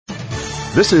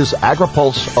This is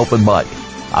AgriPulse Open Mic.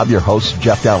 I'm your host,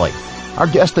 Jeff Daly. Our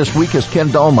guest this week is Ken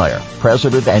Dahlmeyer,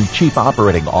 President and Chief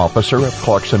Operating Officer of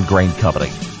Clarkson Grain Company.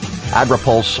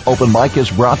 AgriPulse Open Mic is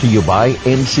brought to you by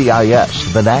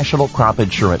NCIS, the National Crop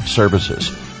Insurance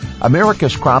Services.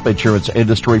 America's crop insurance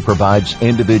industry provides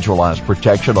individualized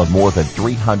protection on more than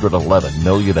 311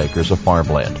 million acres of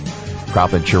farmland.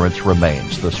 Crop insurance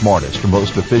remains the smartest and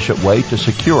most efficient way to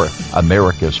secure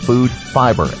America's food,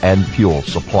 fiber, and fuel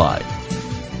supply.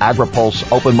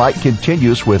 AgriPulse Open Mic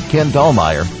continues with Ken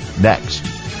Dahlmeyer next.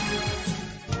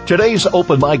 Today's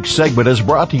Open Mic segment is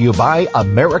brought to you by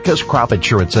America's crop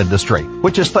insurance industry,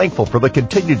 which is thankful for the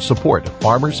continued support of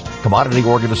farmers, commodity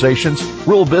organizations,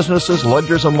 rural businesses,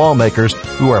 lenders, and lawmakers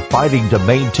who are fighting to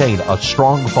maintain a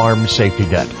strong farm safety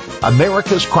net.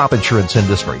 America's crop insurance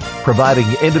industry, providing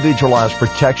individualized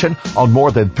protection on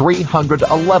more than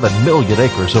 311 million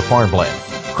acres of farmland.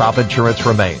 Crop insurance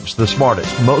remains the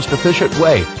smartest, most efficient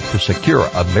way to secure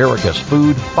America's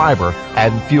food, fiber,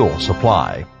 and fuel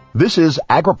supply. This is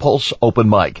AgriPulse Open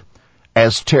Mic.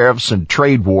 As tariffs and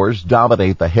trade wars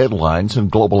dominate the headlines in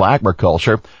global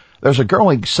agriculture, there's a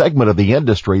growing segment of the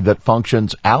industry that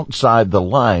functions outside the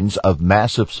lines of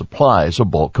massive supplies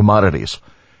of bulk commodities.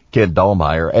 Ken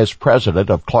Dahlmeyer is president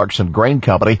of Clarkson Grain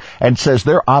Company and says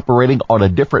they're operating on a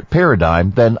different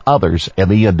paradigm than others in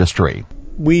the industry.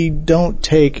 We don't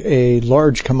take a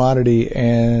large commodity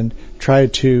and try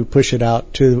to push it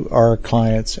out to our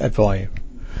clients at volume.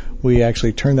 We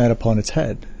actually turn that upon its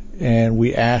head, and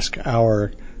we ask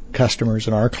our customers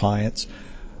and our clients,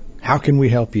 how can we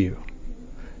help you?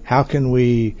 How can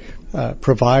we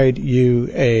provide you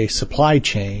a supply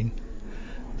chain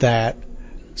that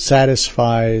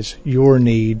satisfies your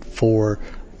need for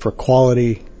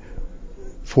quality,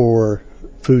 for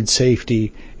food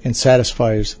safety, and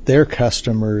satisfies their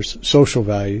customers' social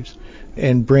values,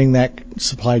 and bring that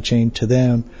supply chain to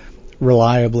them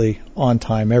reliably, on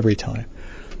time, every time.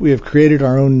 We have created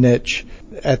our own niche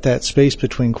at that space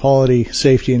between quality,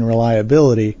 safety, and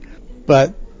reliability,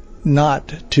 but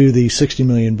not to the 60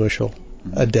 million bushel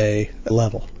a day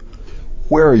level.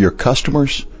 Where are your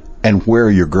customers and where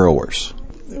are your growers?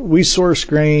 We source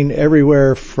grain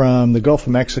everywhere from the Gulf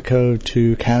of Mexico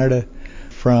to Canada,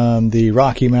 from the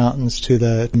Rocky Mountains to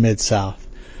the Mid-South.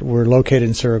 We're located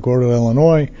in Cerro Gordo,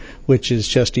 Illinois, which is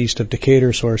just east of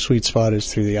Decatur, so our sweet spot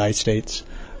is through the I-States.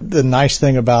 The nice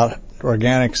thing about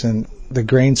organics and the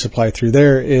grain supply through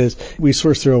there is we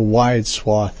source through a wide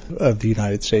swath of the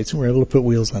United States, and we're able to put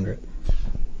wheels under it.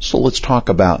 So let's talk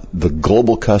about the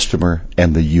global customer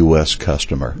and the U.S.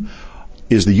 customer.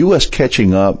 Is the U.S.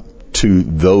 catching up to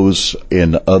those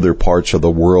in other parts of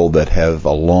the world that have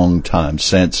a long time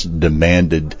since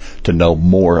demanded to know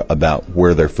more about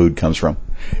where their food comes from?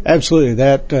 Absolutely.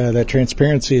 That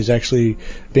transparency is actually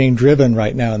being driven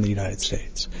right now in the United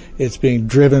States. It's being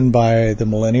driven by the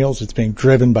millennials. It's being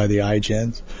driven by the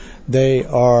iGens. They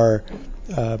are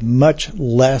much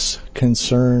less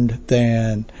concerned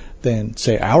than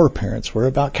say our parents were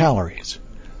about calories.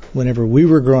 Whenever we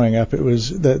were growing up, it was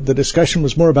the discussion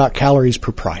was more about calories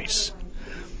per price.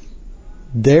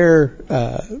 They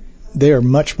are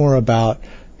much more about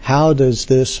how does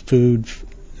this food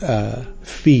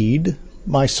feed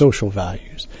my social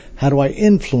values? How do I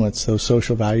influence those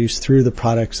social values through the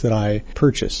products that I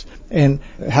purchase? And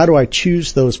how do I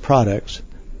choose those products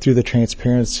through the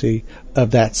transparency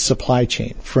of that supply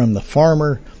chain, from the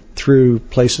farmer through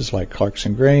places like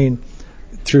Clarkson Grain,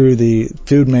 through the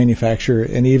food manufacturer,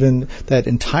 and even that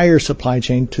entire supply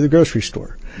chain to the grocery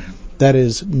store. That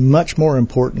is much more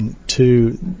important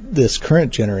to this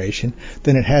current generation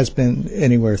than it has been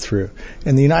anywhere through.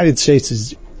 And the United States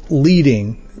is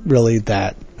leading really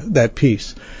that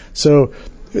piece. So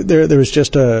there was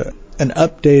just an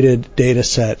updated data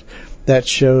set that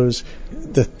shows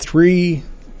the three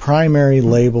primary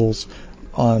labels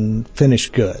on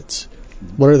finished goods.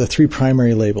 What are the three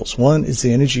primary labels? One is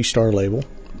the Energy Star label.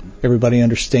 Everybody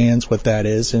understands what that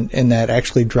is, and that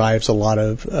actually drives a lot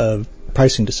of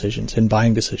pricing decisions and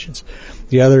buying decisions.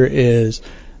 The other is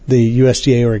the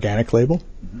USDA organic label.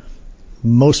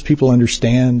 Most people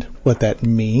understand what that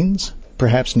means.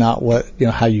 Perhaps not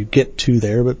how you get to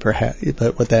there, but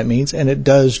what that means, and it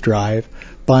does drive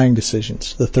buying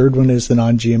decisions. The third one is the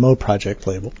non-GMO project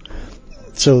label.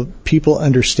 So people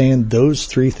understand those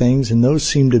three things, and those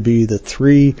seem to be the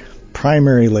three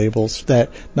primary labels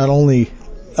that not only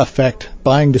affect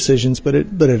buying decisions, but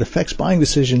it affects buying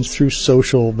decisions through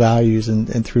social values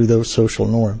and through those social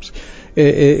norms.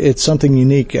 It's something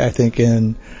unique, I think,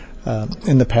 in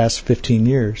the past 15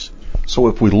 years. So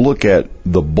if we look at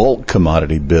the bulk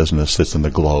commodity business that's in the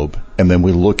globe, and then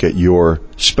we look at your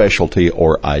specialty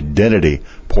or identity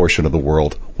portion of the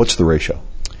world, what's the ratio?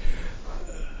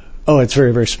 Oh, it's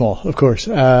very, very small, of course.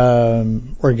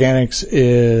 Organics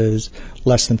is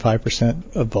less than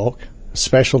 5% of bulk.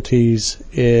 Specialties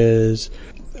is,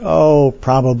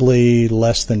 probably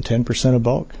less than 10% of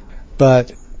bulk.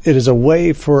 But it is a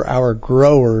way for our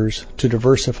growers to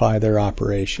diversify their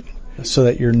operation so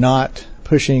that you're not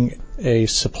pushing a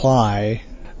supply,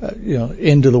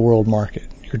 into the world market.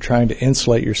 You're trying to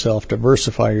insulate yourself,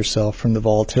 diversify yourself from the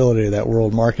volatility of that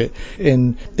world market.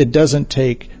 And it doesn't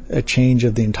take a change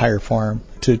of the entire farm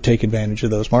to take advantage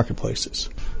of those marketplaces.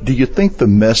 Do you think the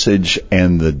message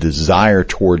and the desire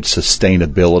towards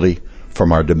sustainability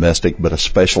from our domestic, but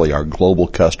especially our global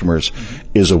customers,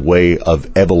 is a way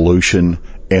of evolution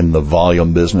in the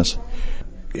volume business?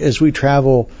 As we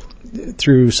travel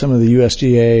through some of the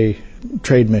USDA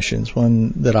trade missions,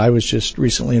 one that I was just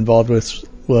recently involved with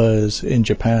was in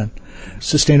Japan.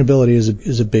 Sustainability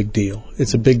is a big deal.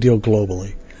 It's a big deal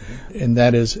globally, and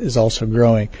that is also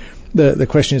growing. The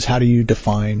question is, how do you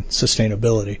define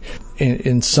sustainability?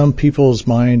 In some people's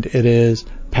mind, it is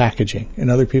packaging. In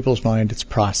other people's mind, it's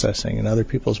processing. In other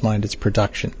people's mind, it's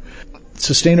production.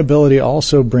 Sustainability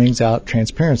also brings out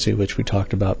transparency, which we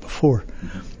talked about before.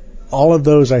 All of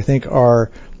those, I think,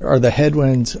 are the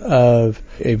headwinds of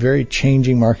a very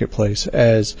changing marketplace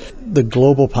as the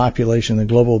global population, the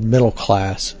global middle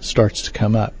class starts to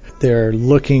come up. They're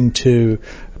looking to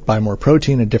buy more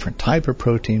protein, a different type of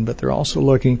protein, but they're also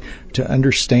looking to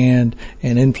understand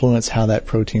and influence how that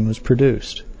protein was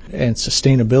produced. And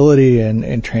sustainability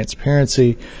and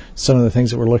transparency, some of the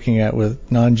things that we're looking at with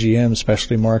non-GM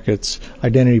specialty markets,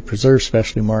 identity preserved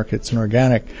specialty markets, and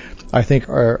organic, I think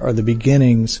are the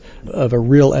beginnings of a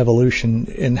real evolution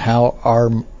in how our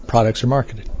products are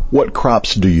marketed. What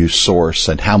crops do you source,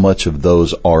 and how much of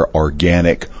those are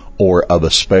organic or of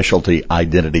a specialty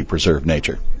identity preserved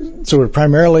nature? So we're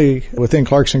primarily within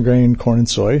Clarkson Grain, corn and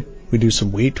soy. We do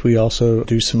some wheat. We also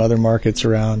do some other markets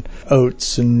around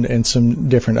oats and some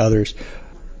different others.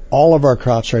 All of our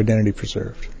crops are identity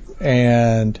preserved.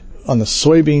 And on the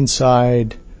soybean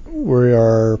side, we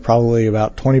are probably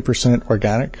about 20%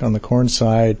 organic. On the corn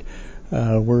side,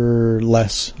 we're a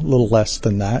little less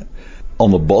than that.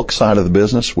 On the bulk side of the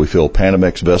business, we fill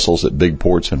Panamex vessels at big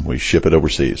ports and we ship it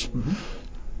overseas. Mm-hmm.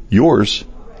 Yours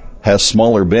has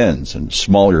smaller bins and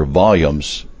smaller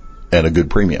volumes and a good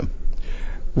premium.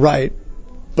 Right,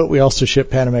 but we also ship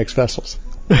Panamex vessels.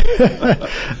 A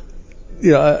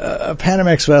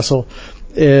Panamex vessel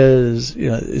is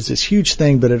this huge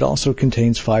thing, but it also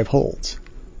contains 5 holds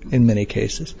in many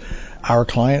cases. Our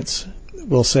clients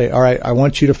will say, all right, I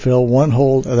want you to fill 1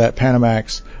 hold of that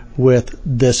Panamax with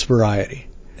this variety.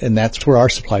 And that's where our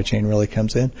supply chain really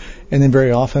comes in. And then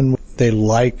very often they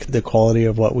like the quality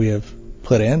of what we have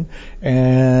put in,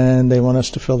 and they want us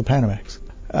to fill the Panamax.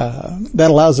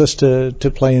 That allows us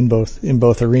to play in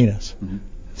both arenas.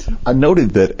 Mm-hmm. I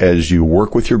noted that as you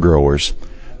work with your growers,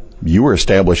 you were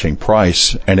establishing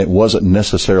price, and it wasn't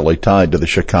necessarily tied to the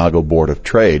Chicago Board of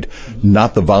Trade,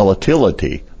 not the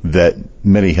volatility that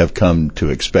many have come to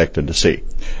expect and to see.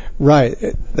 Right.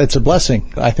 That's a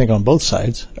blessing, I think, on both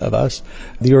sides of us.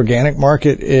 The organic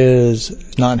market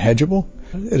is non-hedgeable.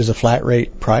 It is a flat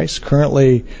rate price.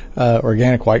 Currently,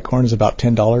 organic white corn is about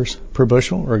 $10 per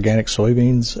bushel. Organic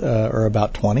soybeans are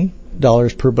about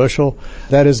 $20 per bushel.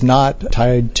 That is not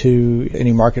tied to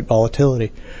any market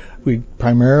volatility. We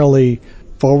primarily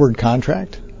forward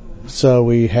contract, so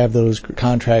we have those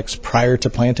contracts prior to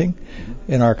planting.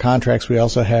 In our contracts, we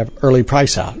also have early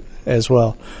price out as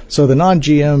well. So the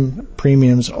non-GM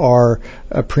premiums are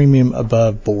a premium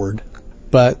above board,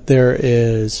 but there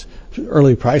is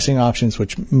early pricing options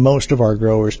which most of our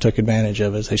growers took advantage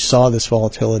of as they saw this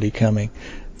volatility coming.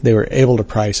 They were able to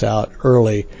price out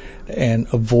early and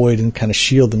avoid and kind of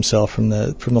shield themselves from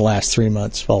the last 3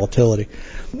 months volatility.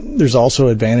 There's also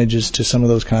advantages to some of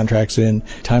those contracts in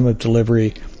time of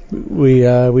delivery.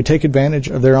 We take advantage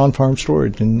of their on-farm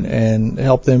storage and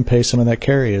help them pay some of that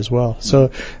carry as well.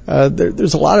 So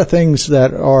there's a lot of things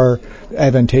that are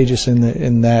advantageous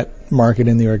in that market,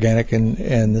 in the organic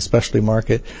and the specialty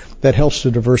market, that helps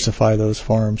to diversify those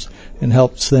farms and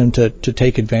helps them to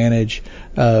take advantage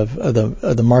of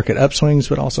the market upswings,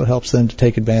 but also helps them to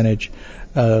take advantage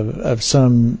of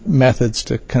some methods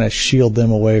to kind of shield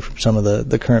them away from some of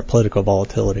the current political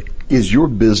volatility. Is your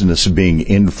business being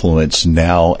influenced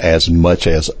now as much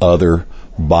as other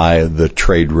by the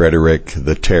trade rhetoric,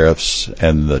 the tariffs,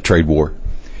 and the trade war?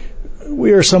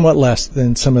 We are somewhat less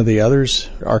than some of the others.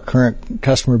 Our current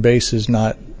customer base is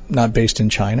not based in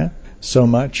China. so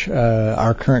much.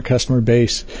 Our current customer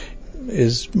base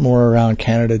is more around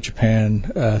Canada,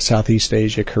 Japan, Southeast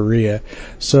Asia, Korea.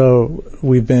 So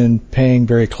we've been paying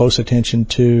very close attention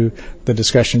to the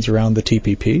discussions around the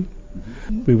TPP.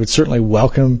 We would certainly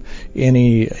welcome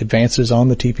any advances on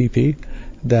the TPP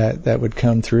that would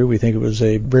come through. We think it was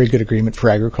a very good agreement for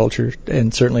agriculture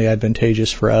and certainly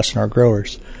advantageous for us and our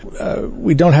growers.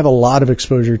 We don't have a lot of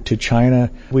exposure to China.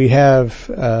 We have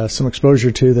some exposure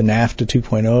to the NAFTA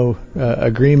 2.0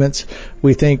 agreements.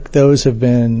 We think those have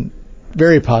been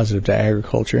very positive to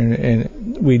agriculture,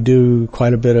 and we do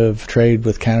quite a bit of trade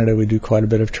with Canada. We do quite a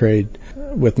bit of trade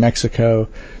with Mexico.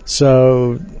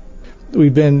 So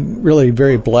we've been really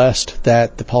very blessed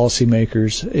that the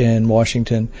policymakers in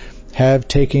Washington have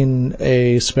taken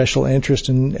a special interest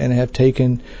and have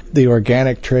taken the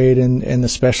organic trade and the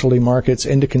specialty markets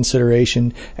into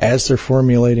consideration as they're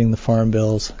formulating the farm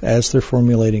bills, as they're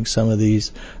formulating some of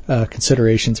these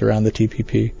considerations around the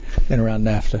TPP and around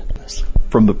NAFTA.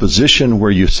 From the position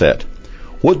where you sit,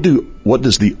 what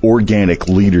does the organic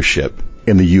leadership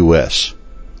in the U.S.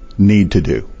 need to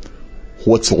do?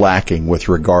 What's lacking with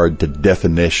regard to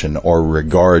definition or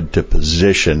regard to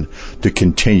position to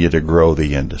continue to grow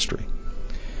the industry?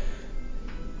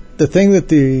 The thing that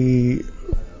the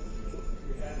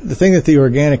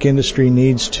organic industry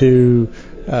needs to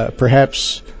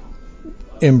perhaps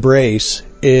embrace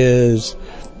is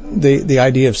the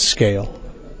idea of scale.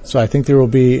 So I think there will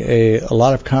be a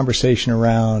lot of conversation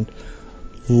around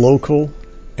local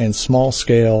and small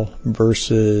scale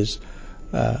versus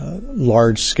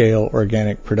large-scale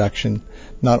organic production,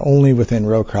 not only within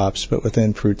row crops, but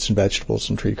within fruits and vegetables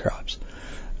and tree crops.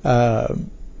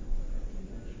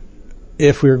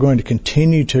 If we're going to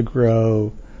continue to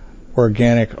grow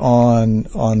organic on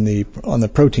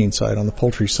the protein side, on the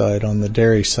poultry side, on the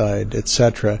dairy side,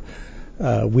 etc.,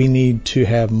 we need to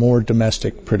have more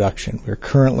domestic production. We're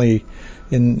currently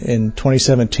in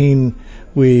 2017,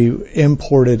 we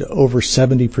imported over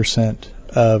 70%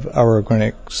 of our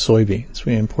organic soybeans.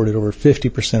 We imported over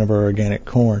 50% of our organic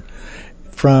corn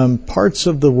from parts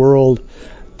of the world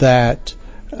that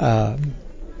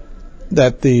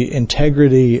the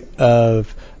integrity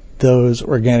of those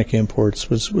organic imports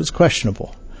was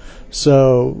questionable.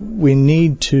 So we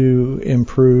need to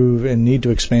improve and need to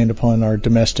expand upon our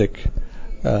domestic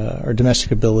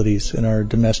abilities in our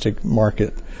domestic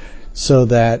market, so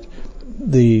that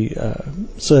the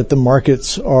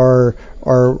markets are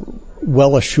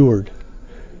well assured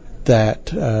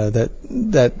that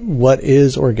what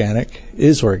is organic,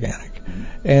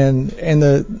 and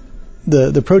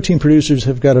the protein producers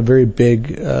have got a very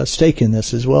big stake in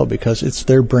this as well, because it's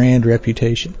their brand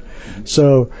reputation.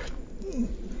 So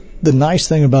the nice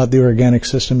thing about the organic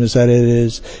system is that it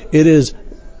is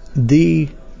the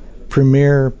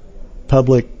premier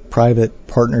public-private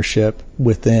partnership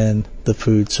within the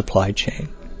food supply chain.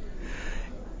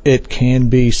 It can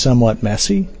be somewhat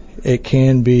messy. It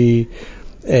can be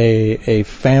a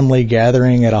family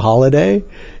gathering at a holiday.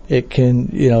 It can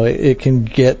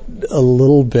get a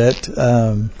little bit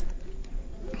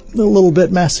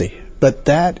messy. But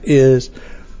that is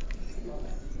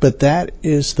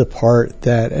the part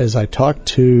that, as I talk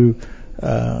to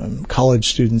college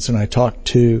students and I talk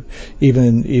to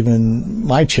even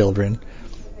my children,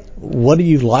 what do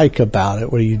you like about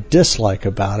it? What do you dislike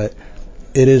about it?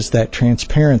 It is that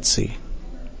transparency,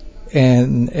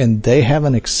 and they have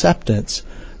an acceptance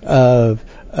of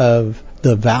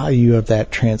the value of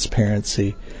that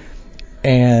transparency,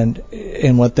 and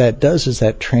what that does is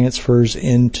that transfers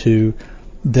into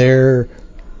their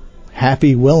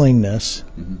happy willingness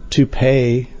to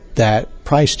pay that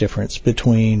price difference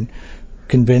between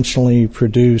conventionally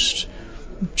produced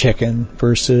chicken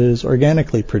versus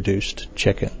organically produced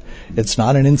chicken. It's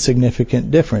not an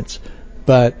insignificant difference,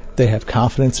 but they have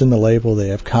confidence in the label, they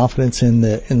have confidence in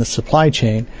the supply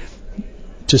chain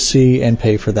to see and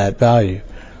pay for that value.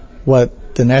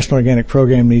 What the National Organic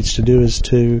Program needs to do is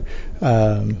to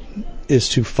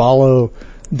follow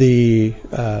the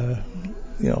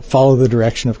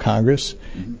direction of Congress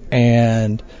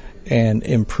and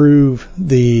improve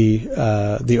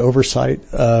the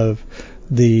oversight of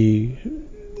the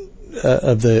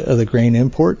grain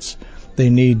imports. They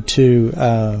need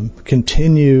to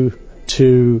continue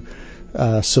to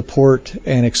support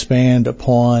and expand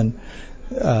upon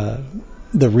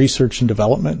the research and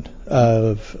development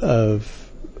of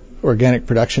organic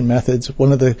production methods.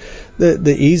 One of the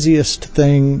easiest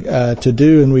thing to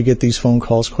do, and we get these phone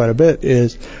calls quite a bit,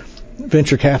 is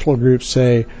venture capital groups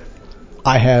say,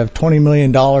 I have $20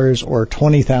 million or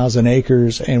 20,000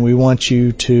 acres and we want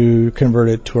you to convert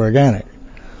it to organic.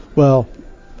 Well,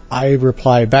 I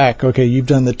reply back, okay, you've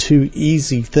done the two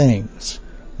easy things.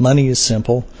 Money is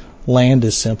simple. Land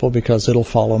is simple because it'll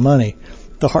follow money.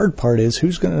 The hard part is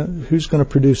who's going to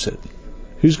produce it?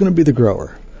 Who's going to be the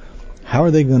grower? How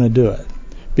are they going to do it?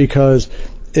 Because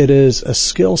it is a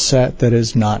skill set that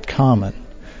is not common.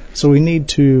 So we need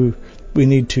to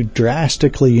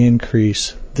drastically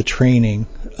increase the training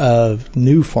of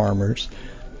new farmers,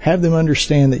 have them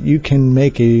understand that you can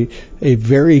make a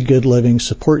very good living,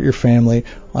 support your family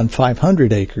on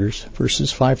 500 acres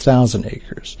versus 5,000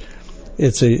 acres.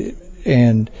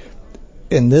 And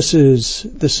this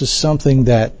is something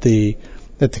that the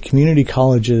community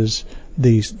colleges,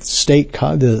 the state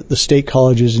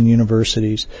colleges and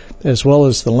universities, as well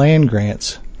as the land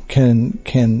grants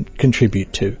can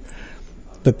contribute to.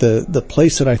 But the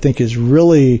place that I think is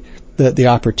really the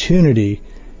opportunity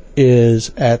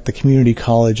is at the community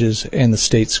colleges and the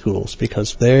state schools,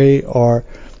 because they're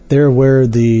where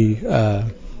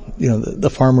the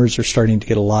farmers are starting to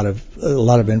get a lot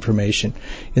of information.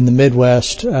 In the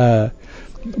Midwest,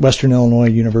 Western Illinois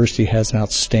University has an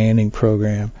outstanding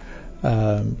program.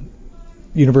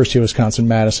 University of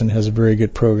Wisconsin-Madison has a very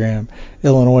good program.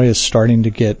 Illinois is starting to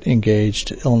get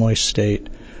engaged, Illinois State.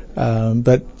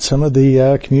 But some of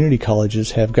the community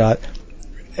colleges have got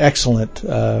excellent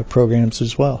programs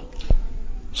as well.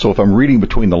 So if I'm reading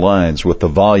between the lines with the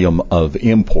volume of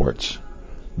imports,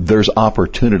 there's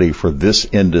opportunity for this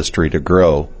industry to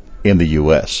grow in the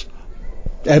U.S.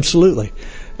 Absolutely.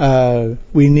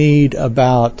 We need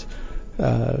about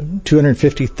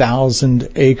 250,000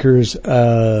 acres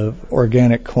of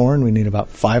organic corn. We need about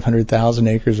 500,000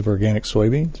 acres of organic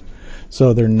soybeans.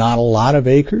 So they're not a lot of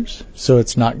acres. So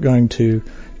it's not going to,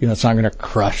 it's not going to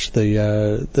crush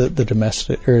the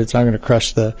domestic, or it's not going to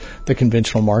crush the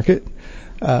conventional market.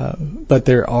 But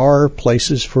there are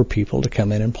places for people to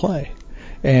come in and play.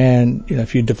 And,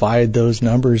 if you divide those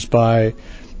numbers by,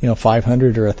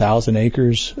 500 or 1,000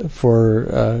 acres for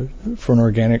an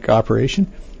organic operation,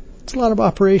 it's a lot of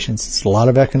operations. It's a lot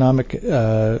of economic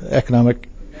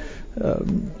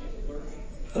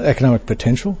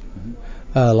potential,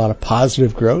 a lot of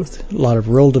positive growth, a lot of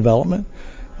rural development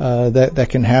that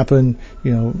can happen,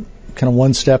 kind of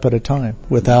one step at a time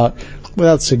without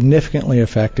significantly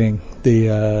affecting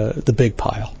the big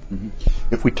pile.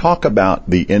 If we talk about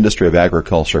the industry of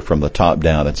agriculture from the top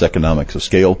down, it's economics of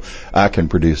scale. I can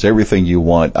produce everything you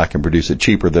want. I can produce it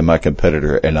cheaper than my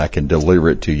competitor, and I can deliver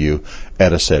it to you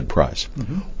at a said price.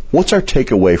 Mm-hmm. What's our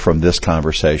takeaway from this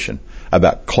conversation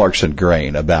about Clarkson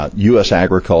Grain, about U.S.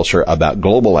 agriculture, about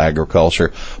global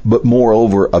agriculture, but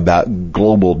moreover about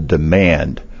global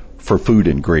demand for food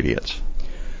ingredients?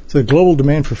 So the global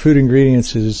demand for food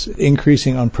ingredients is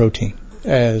increasing on protein.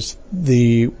 As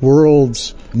the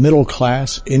world's middle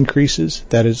class increases,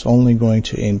 that is only going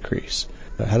to increase.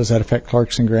 How does that affect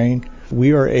Clarkson Grain?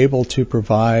 We are able to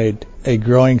provide a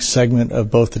growing segment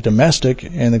of both the domestic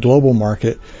and the global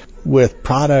market with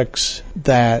products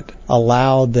that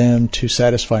allow them to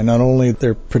satisfy not only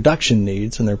their production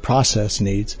needs and their process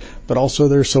needs, but also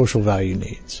their social value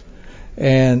needs.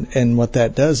 And what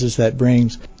that does is that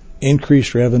brings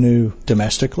increased revenue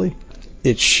domestically.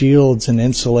 It shields and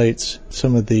insulates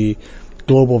some of the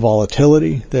global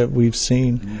volatility that we've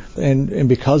seen. And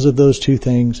because of those two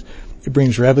things, it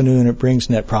brings revenue and it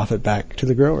brings net profit back to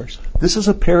the growers. This is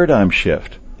a paradigm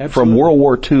shift. Absolutely. From World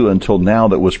War II until now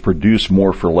that was produce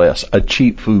more for less, a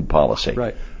cheap food policy.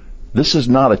 Right. This is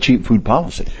not a cheap food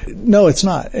policy. No, it's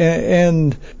not.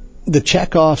 And the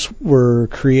checkoffs were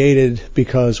created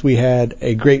because we had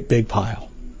a great big pile.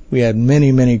 We had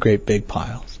many, many great big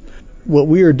piles. What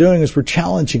we are doing is we're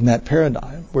challenging that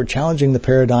paradigm. We're challenging the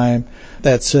paradigm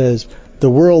that says the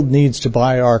world needs to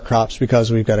buy our crops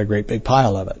because we've got a great big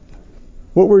pile of it.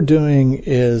 What we're doing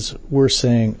is we're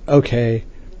saying, okay,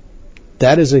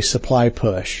 that is a supply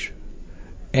push,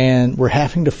 and we're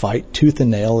having to fight tooth and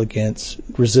nail against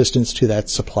resistance to that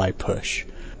supply push.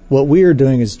 What we are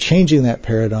doing is changing that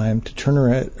paradigm to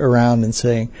turn around and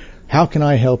saying, how can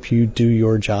I help you do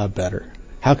your job better?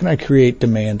 How can I create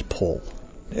demand pull?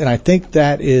 And I think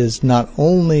that is not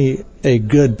only a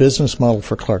good business model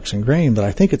for Clarkson Grain, but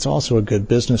I think it's also a good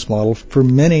business model for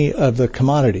many of the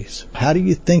commodities. How do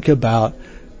you think about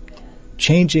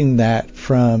changing that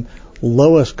from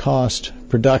lowest cost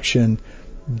production,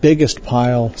 biggest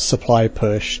pile supply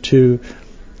push to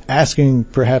asking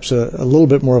perhaps a little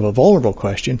bit more of a vulnerable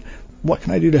question, what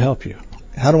can I do to help you?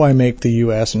 How do I make the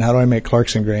U.S. and how do I make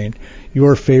Clarkson Grain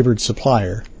your favored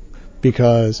supplier?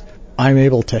 Because I'm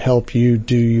able to help you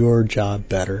do your job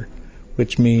better,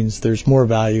 which means there's more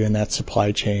value in that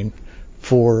supply chain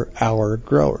for our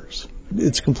growers.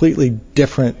 It's completely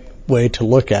different way to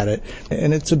look at it.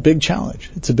 And it's a big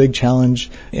challenge. It's a big challenge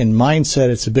in mindset.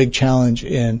 It's a big challenge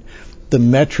in the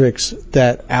metrics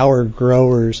that our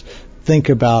growers think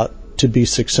about to be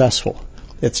successful.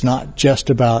 It's not just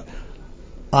about,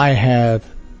 I have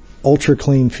ultra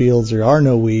clean fields, there are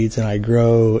no weeds, and I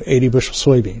grow 80 bushel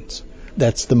soybeans.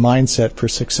 That's the mindset for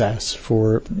success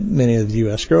for many of the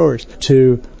U.S. growers.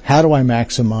 To how do I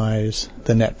maximize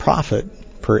the net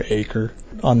profit per acre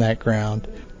on that ground,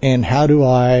 and how do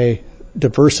I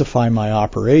diversify my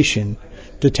operation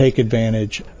to take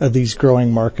advantage of these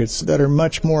growing markets that are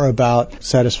much more about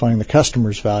satisfying the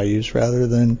customer's values rather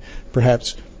than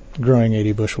perhaps growing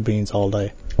 80 bushel beans all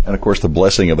day. And of course, the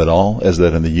blessing of it all is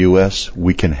that in the U.S.,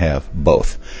 we can have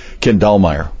both. Ken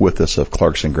Dahlmeyer with us of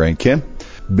Clarkson Grain. Ken,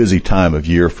 busy time of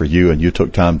year for you, and you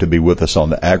took time to be with us on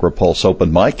the AgriPulse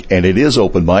Open Mic, and it is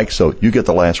open mic, so you get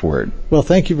the last word. Well,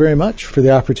 thank you very much for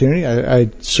the opportunity. I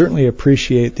certainly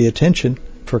appreciate the attention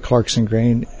for Clarkson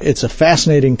Grain. It's a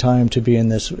fascinating time to be in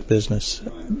this business.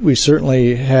 We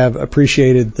certainly have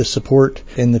appreciated the support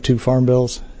in the two farm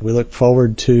bills. We look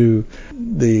forward to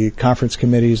the conference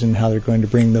committees and how they're going to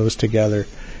bring those together.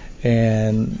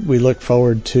 And we look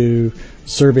forward to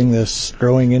serving this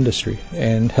growing industry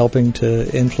and helping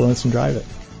to influence and drive it.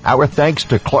 Our thanks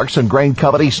to Clarkson Grain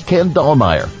Company's Ken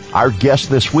Dahlmeyer, our guest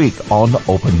this week on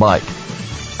Open Mic.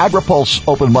 AgriPulse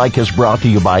Open Mic is brought to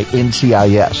you by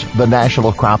NCIS, the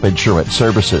National Crop Insurance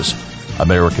Services.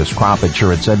 America's crop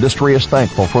insurance industry is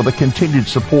thankful for the continued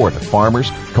support of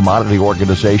farmers, commodity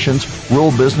organizations, rural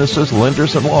businesses,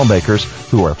 lenders, and lawmakers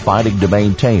who are fighting to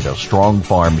maintain a strong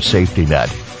farm safety net.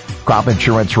 Crop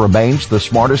insurance remains the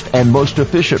smartest and most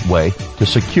efficient way to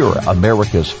secure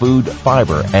America's food,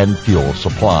 fiber, and fuel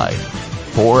supply.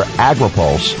 For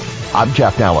AgriPulse, I'm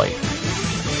Jeff Daly.